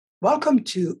Welcome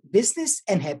to Business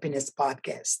and Happiness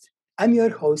Podcast. I'm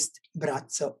your host,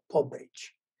 Bratzo Pobric.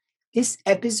 This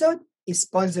episode is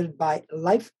sponsored by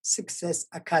Life Success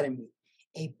Academy,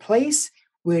 a place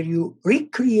where you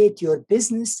recreate your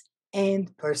business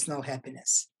and personal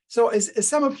happiness. So, as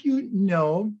some of you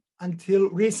know, until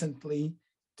recently,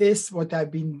 this what I've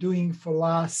been doing for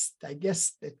last, I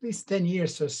guess, at least 10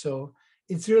 years or so.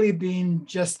 It's really been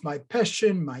just my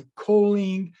passion, my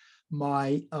calling,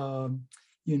 my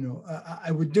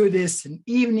I would do this in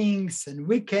evenings and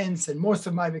weekends, and most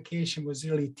of my vacation was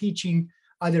really teaching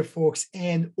other folks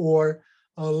and or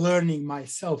learning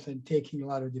myself and taking a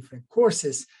lot of different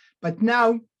courses. But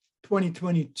now,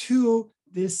 2022,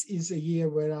 this is a year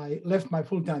where I left my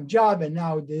full-time job, and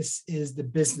now this is the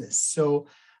business. So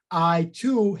I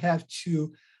too have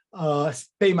to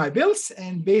pay my bills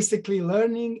and basically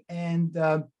learning and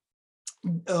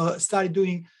started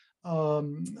doing a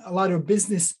lot of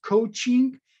business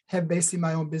coaching, have basically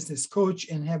my own business coach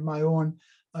and have my own,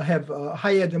 have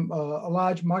hired a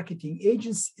large marketing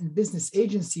agency and business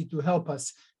agency to help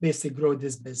us basically grow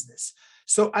this business.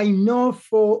 So I know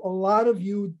for a lot of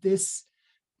you, this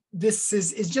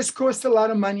is, it just costs a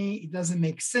lot of money. It doesn't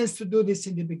make sense to do this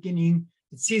in the beginning.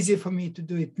 It's easier for me to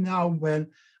do it now when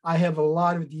I have a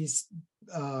lot of these,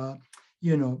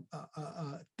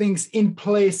 things in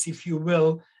place, if you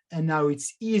will, and now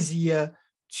it's easier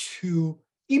to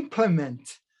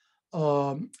implement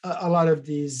a lot of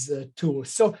these tools.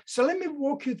 So let me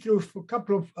walk you through for a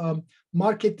couple of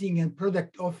marketing and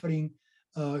product offering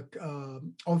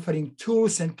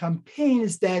tools and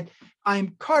campaigns that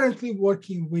I'm currently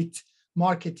working with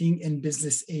marketing and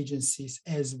business agencies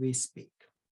as we speak.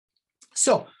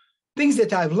 So things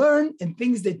that I've learned and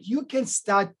things that you can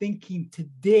start thinking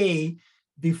today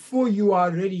before you are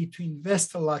ready to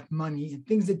invest a lot of money, and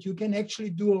things that you can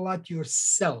actually do a lot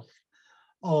yourself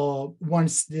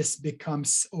once this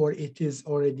becomes or it is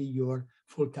already your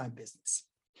full-time business.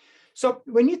 So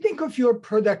when you think of your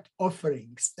product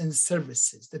offerings and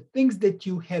services, the things that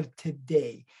you have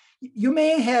today, you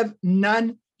may have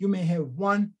none, you may have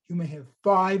one, you may have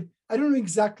five. I don't know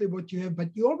exactly what you have, but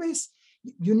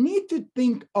you need to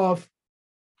think of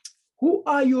who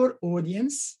are your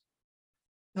audience,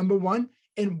 number one,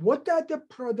 and what are the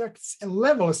products and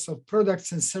levels of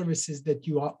products and services that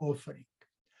you are offering.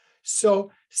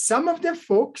 So some of the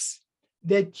folks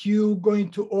that you're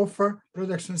going to offer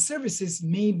products and services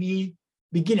may be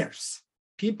beginners,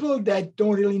 people that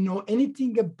don't really know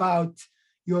anything about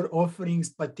your offerings,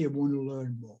 but they want to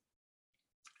learn more.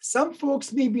 Some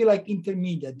folks may be like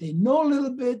intermediate. They know a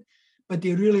little bit, but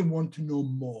they really want to know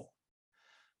more.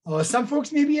 Some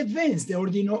folks may be advanced. They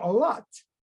already know a lot,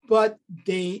 but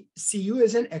they see you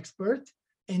as an expert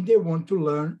and they want to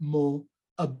learn more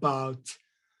about,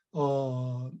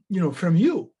 from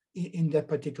you in that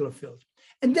particular field.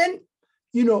 And then,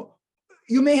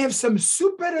 you may have some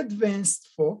super advanced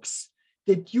folks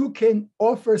that you can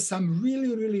offer some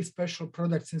really, really special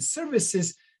products and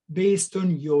services based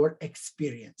on your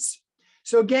experience.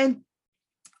 So again,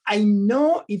 I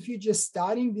know if you're just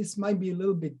starting, this might be a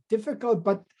little bit difficult,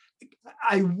 but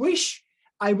I wish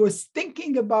I was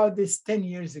thinking about this 10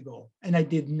 years ago, and I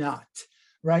did not,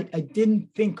 right? I didn't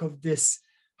think of this.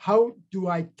 How do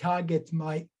I target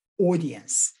my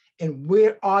audience? And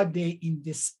where are they in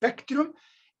this spectrum?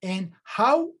 And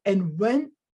how and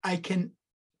when I can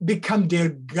become their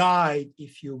guide,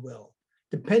 if you will.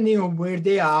 Depending on where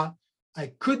they are,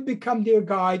 I could become their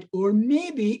guide, or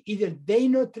maybe either they're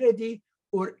not ready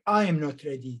or I am not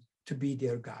ready to be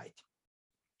their guide.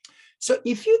 So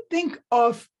if you think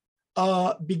of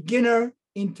beginner,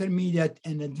 intermediate,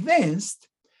 and advanced,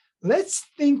 let's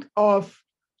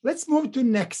move to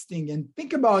next thing and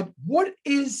think about what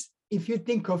is, if you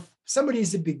think of somebody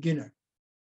is a beginner.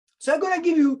 So I'm going to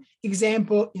give you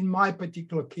example in my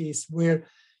particular case where,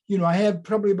 I have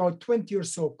probably about 20 or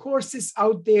so courses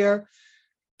out there.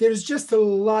 There's just a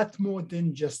lot more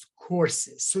than just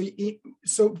courses.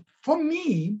 So for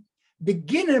me,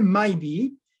 beginner might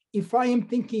be, if I am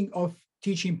thinking of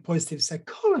teaching positive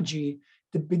psychology,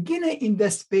 the beginner in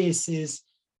that space is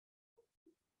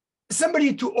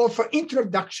somebody to offer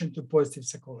introduction to positive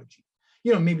psychology.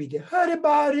 Maybe they heard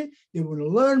about it, they want to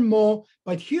learn more,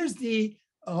 but here's the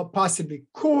possibly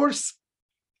course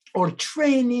or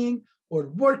training or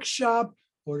workshop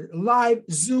or live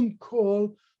Zoom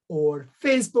call or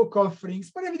Facebook offerings,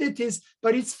 whatever it is,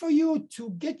 but it's for you to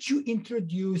get you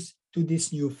introduced to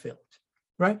this new field,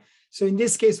 right? So in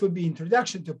this case would be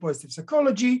Introduction to Positive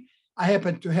Psychology. I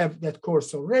happen to have that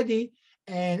course already,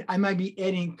 and I might be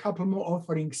adding a couple more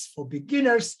offerings for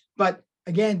beginners. But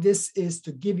again, this is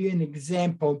to give you an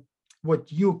example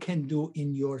what you can do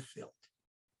in your field.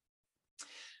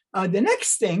 The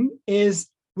next thing is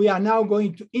we are now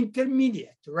going to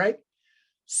intermediate, right?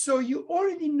 So you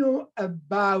already know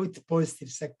about positive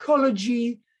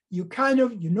psychology. You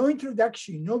know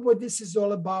introduction, you know what this is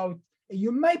all about.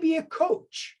 You might be a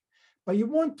coach, but you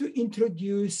want to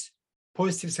introduce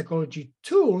positive psychology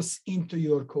tools into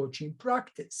your coaching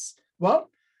practice. Well,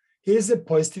 here's a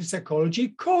positive psychology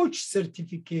coach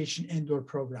certification and/or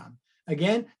program.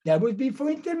 Again, that would be for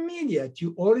intermediate.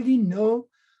 You already know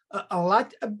a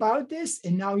lot about this,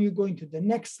 and now you're going to the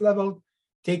next level,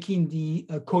 taking the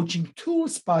coaching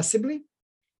tools possibly,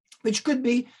 which could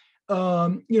be,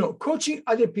 coaching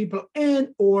other people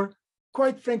and/or,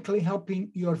 quite frankly,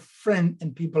 helping your friend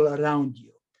and people around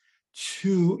you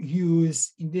to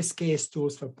use, in this case,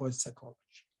 tools for positive psychology.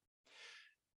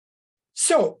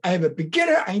 So I have a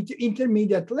beginner,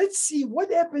 intermediate. Let's see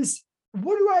what happens.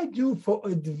 What do I do for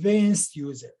advanced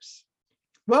users?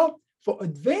 Well, for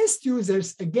advanced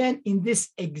users, again, in this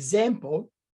example,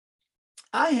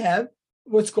 I have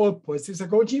what's called Positive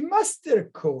Psychology Master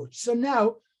Coach. So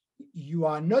now you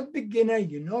are not beginner,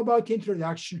 you know about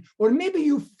introduction, or maybe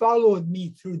you followed me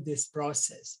through this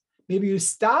process. Maybe you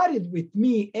started with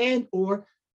me or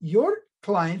your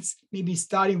clients maybe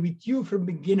starting with you from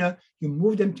beginner, you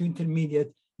move them to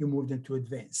intermediate, you move them to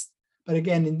advanced. But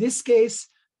again, in this case,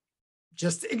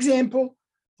 just example,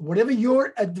 whatever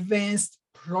your advanced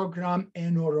program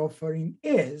and/or offering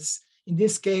is, in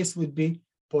this case would be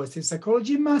Positive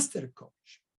Psychology Master Coach.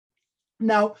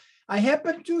 Now, I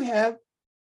happen to have,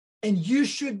 and you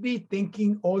should be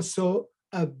thinking also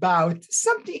about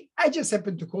something, I just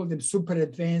happen to call them super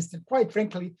advanced. And quite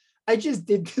frankly, I just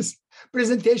did this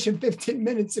presentation 15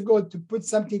 minutes ago to put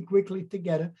something quickly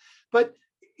together, but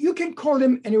you can call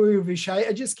them any way you wish.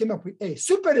 I just came up with a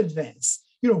super advanced.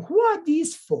 Who are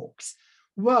these folks?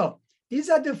 Well, these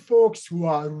are the folks who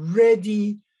are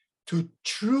ready to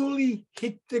truly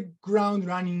hit the ground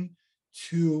running,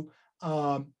 to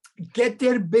get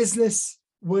their business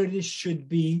where it should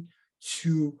be,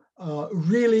 to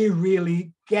really,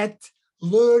 really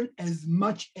learn as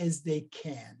much as they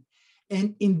can.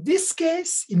 And in this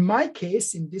case, in my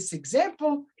case, in this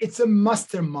example, it's a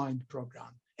mastermind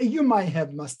program. And you might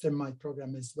have mastermind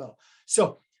program as well.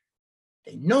 So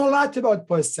they know a lot about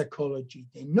positive psychology.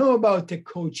 They know about the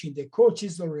coaching, the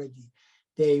coaches already.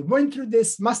 They went through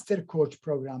this master coach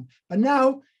program, but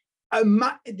now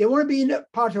they want to be in a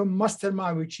part of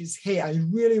mastermind, which is, hey, I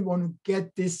really want to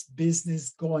get this business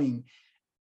going.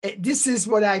 This is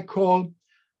what I call,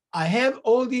 I have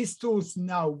all these tools,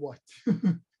 now what?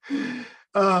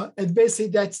 And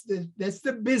basically that's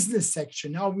the business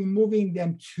section. Now we're moving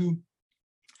them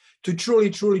to truly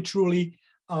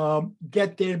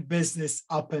get their business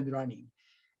up and running.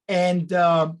 And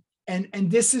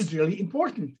this is really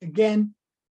important. Again,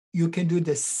 you can do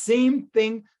the same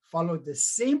thing, follow the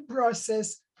same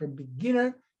process from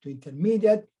beginner to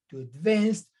intermediate to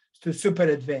advanced to super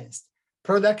advanced.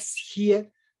 Products here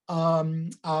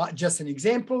are just an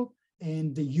example,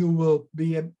 and you will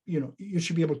be, you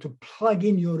should be able to plug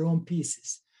in your own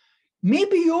pieces.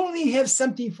 Maybe you only have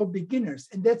something for beginners,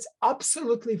 and that's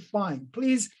absolutely fine.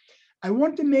 Please, I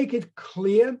want to make it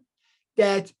clear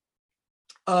that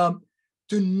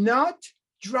do not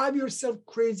drive yourself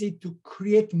crazy to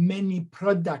create many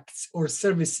products or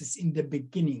services in the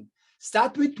beginning.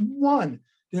 Start with one.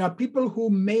 There are people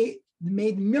who made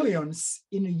millions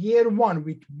in year one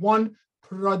with one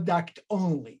product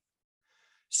only.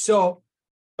 So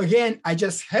again, I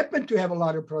just happen to have a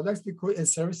lot of products and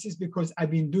services because I've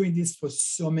been doing this for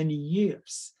so many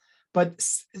years. But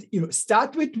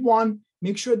start with one,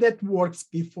 make sure that works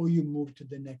before you move to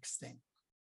the next thing.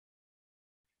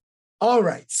 All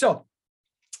right, so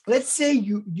let's say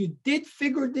you did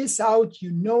figure this out.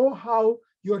 You know how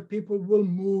your people will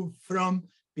move from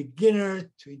beginner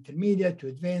to intermediate to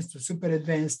advanced to super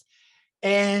advanced.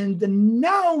 And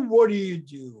now what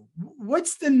do?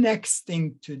 What's the next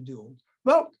thing to do?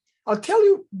 Well, I'll tell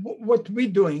you what we're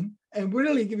doing, and we'll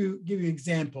really give you an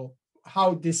example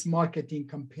how these marketing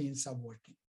campaigns are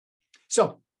working.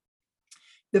 So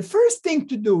the first thing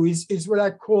to do is what I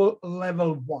call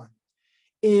level one,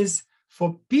 is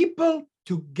for people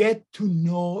to get to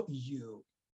know you.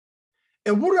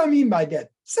 And what do I mean by that?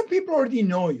 Some people already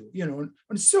know you,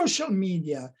 on social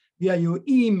media, via your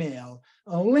email,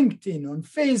 on LinkedIn, on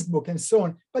Facebook, and so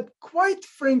on. But quite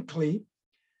frankly,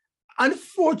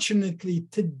 unfortunately,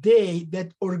 today,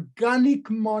 that organic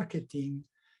marketing,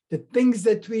 the things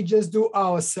that we just do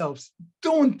ourselves,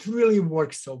 don't really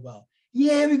work so well.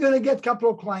 Yeah, we're going to get a couple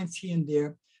of clients here and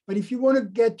there. But if you want to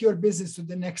get your business to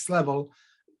the next level,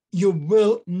 you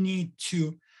will need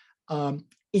to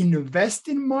invest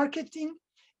in marketing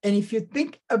And if you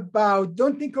think about,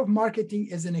 don't think of marketing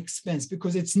as an expense,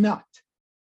 because it's not.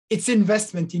 It's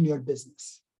investment in your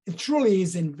business. It truly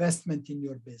is investment in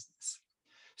your business.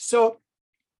 So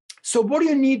what do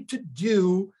you need to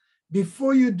do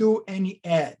before you do any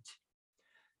ad?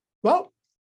 Well,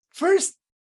 first,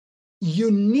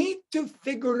 you need to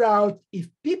figure out if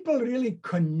people really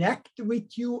connect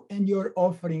with you and your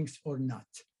offerings or not.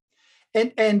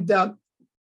 And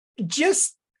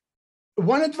just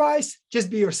one advice, just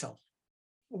be yourself.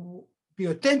 Be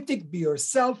authentic, be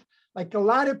yourself. Like a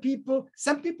lot of people,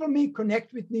 some people may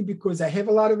connect with me because I have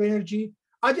a lot of energy.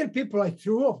 Other people I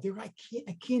threw off. They're like,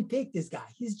 I can't take this guy.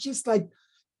 He's just like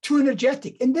too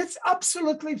energetic. And that's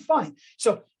absolutely fine.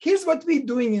 So here's what we're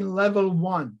doing in level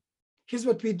one.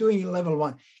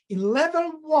 In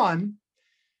level one,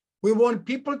 we want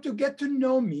people to get to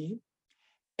know me,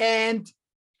 and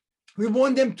we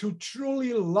want them to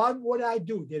truly love what I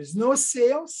do. There's no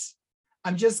sales.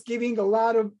 I'm just giving a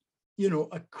lot of,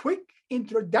 a quick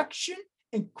introduction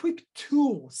and quick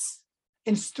tools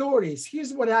and stories.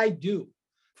 Here's what I do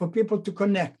for people to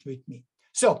connect with me.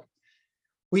 So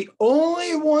we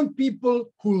only want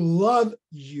people who love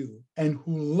you and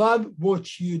who love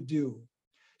what you do.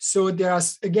 So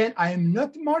again, I am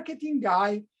not a marketing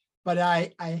guy, but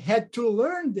I had to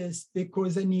learn this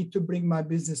because I need to bring my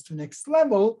business to next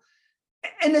level.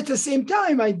 And at the same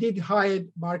time, I did hire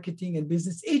marketing and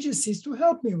business agencies to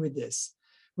help me with this,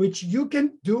 which you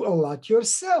can do a lot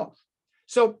yourself.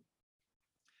 So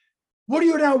what do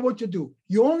you now want to do?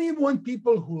 You only want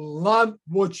people who love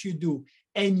what you do,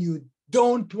 and you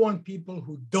don't want people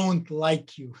who don't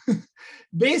like you.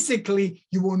 Basically,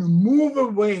 you want to move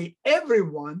away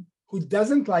everyone who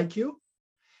doesn't like you,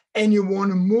 and you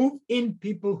want to move in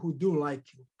people who do like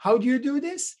you. How do you do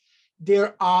this?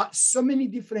 There are so many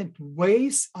different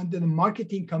ways under the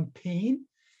marketing campaign.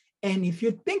 And if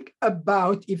you think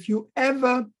about, if you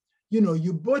ever,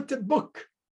 you bought a book,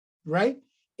 right?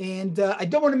 And I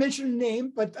don't want to mention the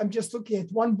name, but I'm just looking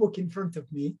at one book in front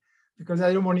of me because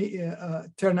I don't want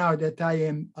to turn out that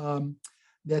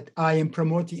I am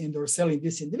promoting and or selling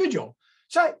this individual.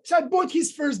 So I bought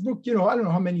his first book, I don't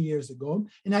know how many years ago,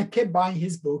 and I kept buying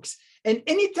his books. And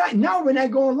anytime now when I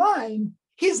go online,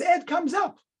 his ad comes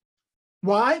up.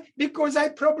 Why? Because I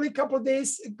probably a couple of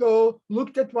days ago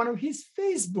looked at one of his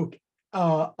Facebook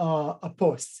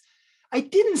posts. I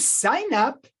didn't sign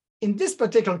up. In this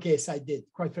particular case, I did,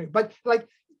 quite frankly. But like,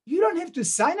 you don't have to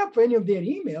sign up for any of their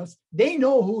emails. They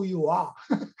know who you are.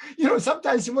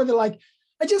 Sometimes you wonder, like,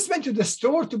 I just went to the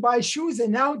store to buy shoes,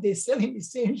 and now they're selling the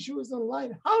same shoes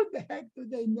online. How the heck do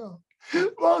they know?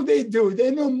 Well, they do. They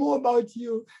know more about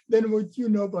you than what you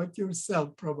know about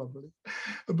yourself, probably,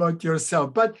 about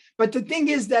yourself. But the thing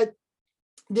is that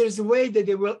there's a way that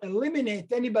they will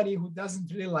eliminate anybody who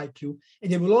doesn't really like you,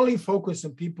 and they will only focus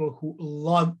on people who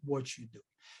love what you do.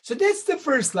 So that's the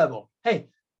first level. Hey,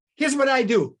 here's what I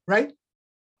do, right?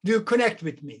 Do you connect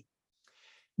with me?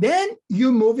 Then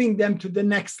you're moving them to the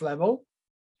next level.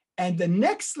 And the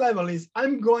next level is,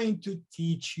 I'm going to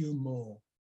teach you more.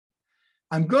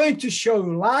 I'm going to show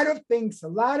you a lot of things, a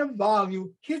lot of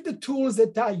value. Here's the tools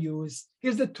that I use.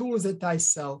 Here's the tools that I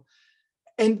sell.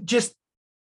 And just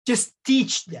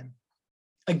teach them.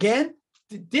 Again,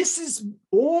 this is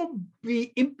all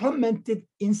be implemented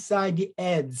inside the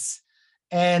ads.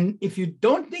 And if you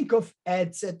don't think of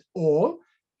ads at all,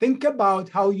 think about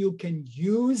how you can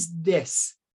use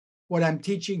this, what I'm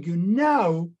teaching you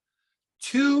now,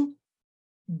 to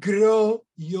grow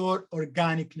your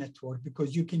organic network,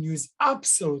 because you can use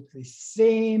absolutely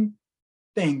same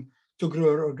thing to grow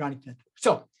your organic network.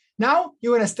 So now you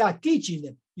want to start teaching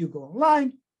them. You go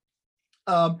online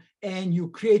and you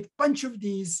create a bunch of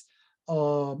these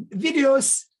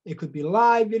videos. It could be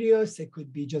live videos. It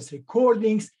could be just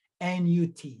recordings, and you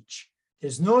teach.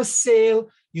 There's no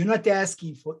sale. You're not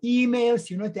asking for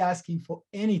emails. You're not asking for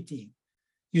anything.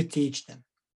 You teach them.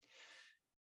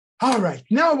 All right,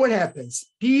 now what happens?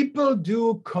 People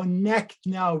do connect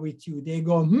now with you. They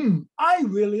go, I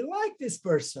really like this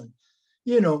person.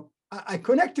 I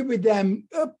connected with them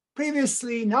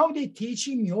previously. Now they're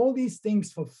teaching me all these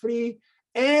things for free,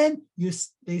 and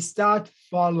they start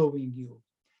following you.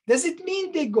 Does it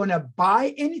mean they're gonna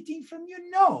buy anything from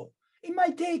you? No, it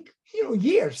might take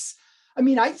years. I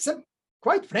mean,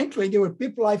 quite frankly, there were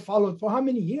people I followed for how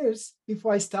many years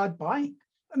before I start buying.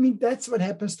 I mean, that's what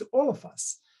happens to all of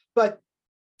us. But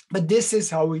this is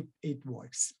how it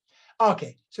works.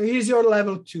 Okay, so here's your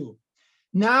level 2.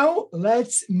 Now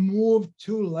let's move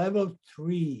to level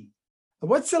 3.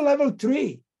 What's the level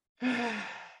 3?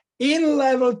 In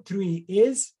level 3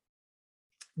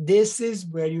 this is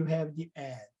where you have the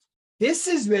ad. This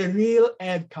is where real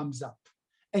ad comes up.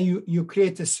 and you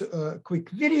create a quick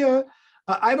video.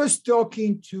 I was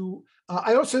talking to,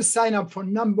 I also sign up for a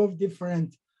number of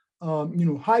different,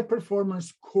 high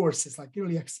performance courses, like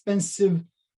really expensive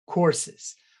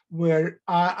courses, where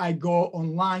I go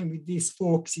online with these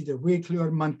folks either weekly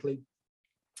or monthly.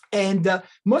 And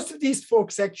most of these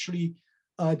folks actually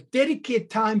dedicate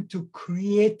time to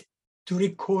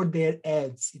record their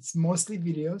ads. It's mostly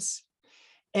videos.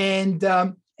 And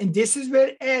this is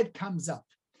where ad comes up.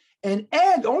 And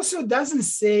ad also doesn't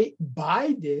say,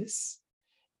 buy this.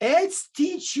 Ads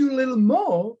teach you a little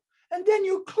more, and then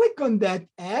you click on that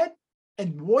ad.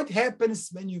 And what happens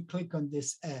when you click on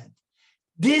this ad?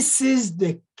 This is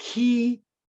the key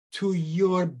to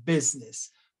your business.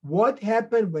 What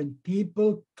happened when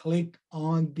people click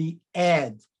on the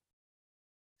ad?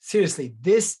 Seriously,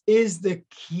 this is the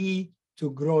key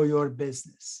to grow your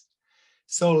business.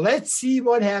 So let's see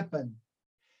what happened.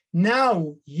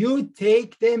 Now you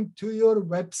take them to your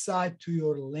website, to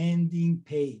your landing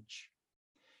page.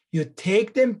 You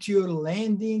take them to your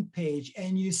landing page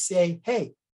and you say,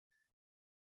 hey,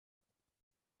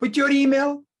 put your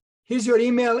email, here's your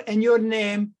email and your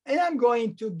name, and I'm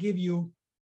going to give you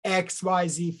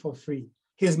XYZ for free.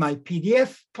 Here's my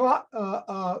PDF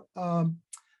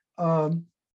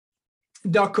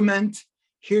document.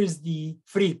 Here's the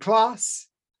free class.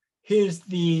 Here's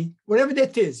the, whatever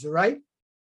that is, right?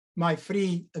 My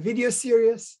free video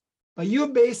series. But you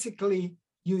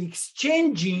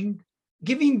exchanging,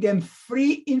 giving them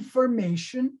free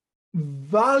information,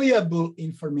 valuable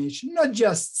information, not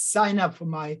just sign up for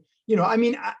my,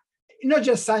 not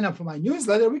just sign up for my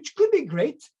newsletter, which could be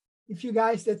great. If you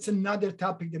guys, that's another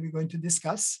topic that we're going to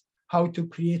discuss, how to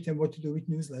create and what to do with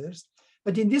newsletters.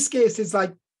 But in this case, it's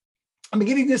like, I'm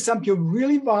giving you something you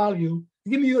really value,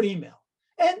 give me your email.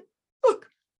 And look,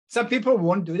 some people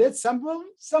won't do that, some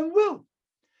will.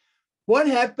 What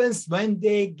happens when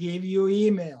they give you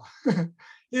email?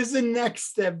 Is the next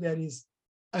step that is,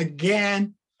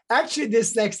 again, actually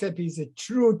this next step is a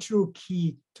true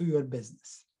key to your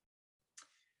business.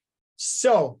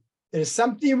 So there's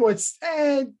something what's,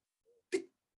 there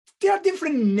are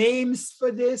different names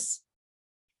for this.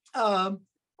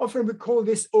 Often we call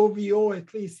this OVO,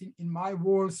 at least in my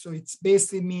world. So it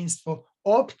basically means for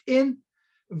opt-in,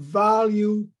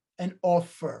 value, and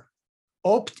offer.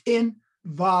 Opt-in,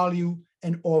 value,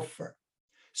 and offer.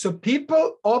 So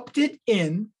people opted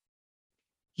in,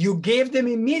 you gave them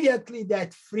immediately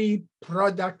that free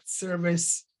product,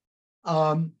 service,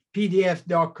 PDF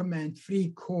document, free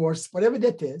course, whatever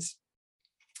that is.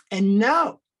 And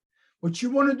now what you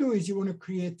want to do is you want to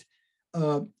create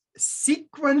a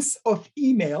sequence of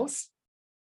emails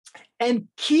and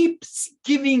keep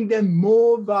giving them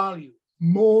more value,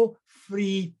 more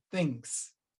free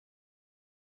things.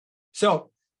 So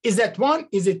is that 1?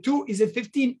 Is it 2? Is it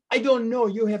 15? I don't know.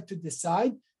 You have to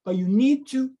decide, but you need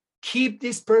to keep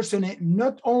this person and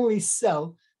not only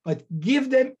sell, but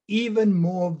give them even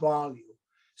more value.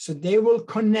 So they will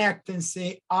connect and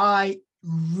say, I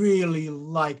really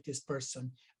like this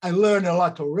person. I learned a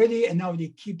lot already, and now they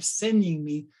keep sending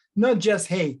me, not just,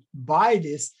 hey, buy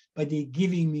this, but they're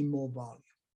giving me more value.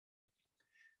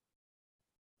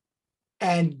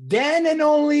 And then and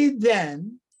only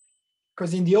then,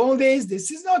 because in the old days, this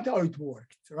is not how it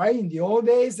worked, right? In the old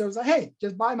days, there was like, hey,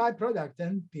 just buy my product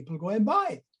and people go and buy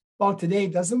it. Well, today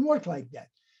it doesn't work like that.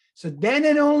 So then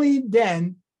and only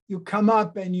then you come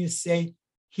up and you say,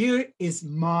 here is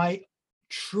my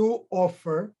true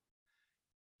offer.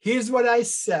 Here's what I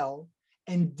sell.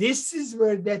 And this is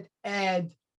where that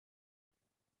ad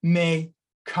may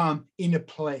come into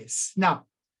place. Now,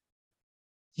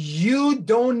 you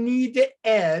don't need the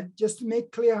ad, just to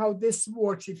make clear how this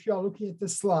works. If you are looking at the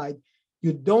slide,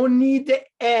 you don't need the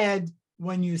ad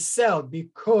when you sell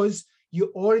because you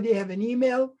already have an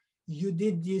email. You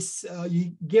did this,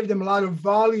 you give them a lot of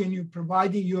value and you're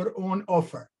providing your own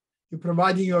offer. You're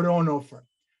providing your own offer.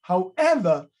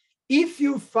 However, if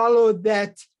you follow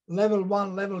that level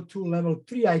 1, level 2, level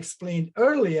 3 I explained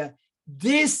earlier,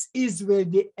 this is where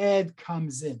the ad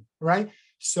comes in, right?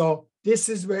 So this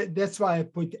is where, that's why I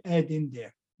put ad in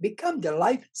there. Become the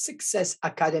Life Success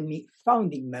Academy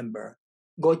founding member.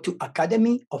 Go to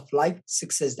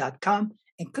academyoflifesuccess.com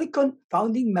and click on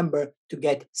founding member to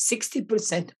get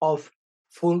 60% off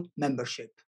full membership.